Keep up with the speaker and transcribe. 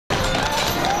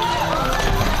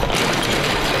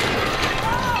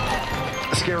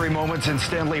Scary moments in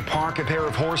Stanley Park. A pair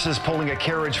of horses pulling a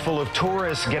carriage full of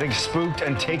tourists, getting spooked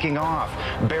and taking off,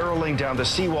 barreling down the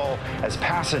seawall as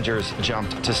passengers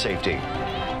jumped to safety.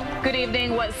 Good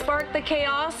evening. What sparked the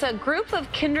chaos? A group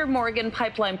of Kinder Morgan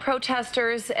pipeline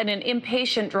protesters and an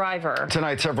impatient driver.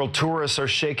 Tonight, several tourists are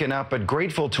shaken up but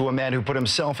grateful to a man who put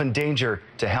himself in danger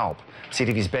to help.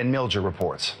 CTV's Ben Milger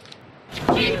reports.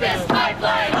 Keep this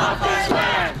pipeline off this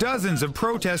land. Dozens of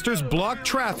protesters blocked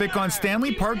traffic on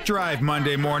Stanley Park Drive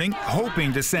Monday morning,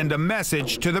 hoping to send a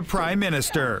message to the Prime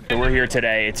Minister. We're here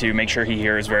today to make sure he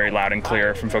hears very loud and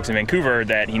clear from folks in Vancouver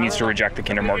that he needs to reject the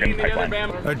Kinder Morgan pipeline.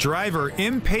 A driver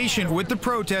impatient with the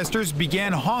protesters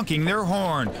began honking their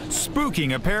horn,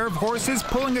 spooking a pair of horses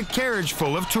pulling a carriage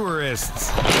full of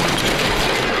tourists.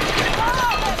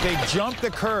 They jumped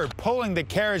the curb, pulling the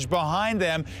carriage behind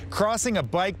them, crossing a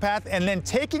bike path, and then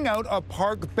taking out a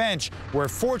park bench where,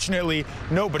 fortunately,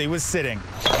 nobody was sitting.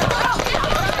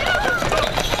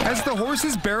 As the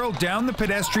horses barreled down the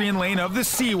pedestrian lane of the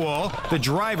seawall, the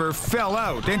driver fell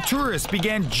out and tourists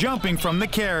began jumping from the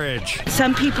carriage.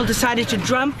 Some people decided to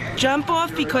jump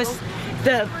off because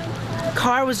the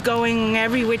car was going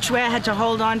every which way. I had to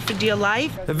hold on for dear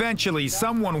life. Eventually,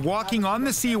 someone walking on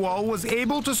the seawall was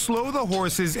able to slow the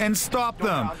horses and stop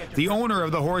them. The owner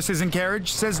of the horses and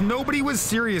carriage says nobody was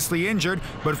seriously injured,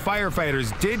 but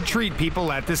firefighters did treat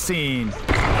people at the scene.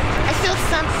 I feel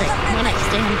something when I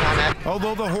stand on it.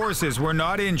 Although the horses were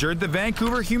not injured, the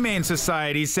Vancouver Humane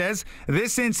Society says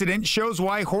this incident shows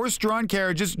why horse-drawn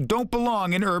carriages don't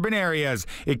belong in urban areas.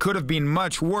 It could have been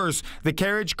much worse. The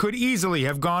carriage could easily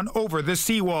have gone over the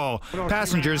seawall.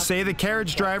 Passengers say the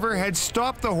carriage driver had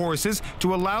stopped the horses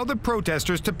to allow the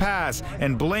protesters to pass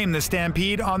and blame the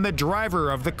stampede on the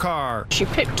driver of the car. She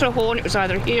picked her horn. It was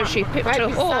either he or she picked her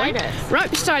horn right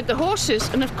beside the horses,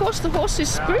 and of course the horses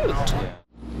spooked.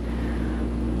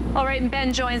 All right, and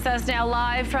Ben joins us now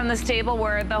live from the stable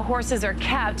where the horses are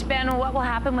kept. Ben, what will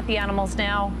happen with the animals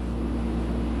now?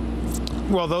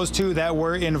 Well, those two that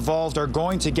were involved are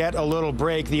going to get a little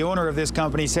break. The owner of this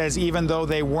company says even though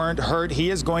they weren't hurt, he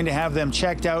is going to have them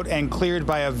checked out and cleared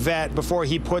by a vet before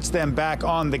he puts them back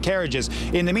on the carriages.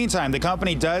 In the meantime, the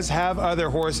company does have other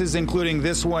horses, including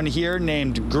this one here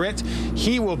named Grit.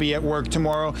 He will be at work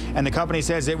tomorrow, and the company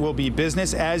says it will be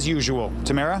business as usual.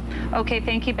 Tamara? Okay,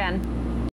 thank you, Ben.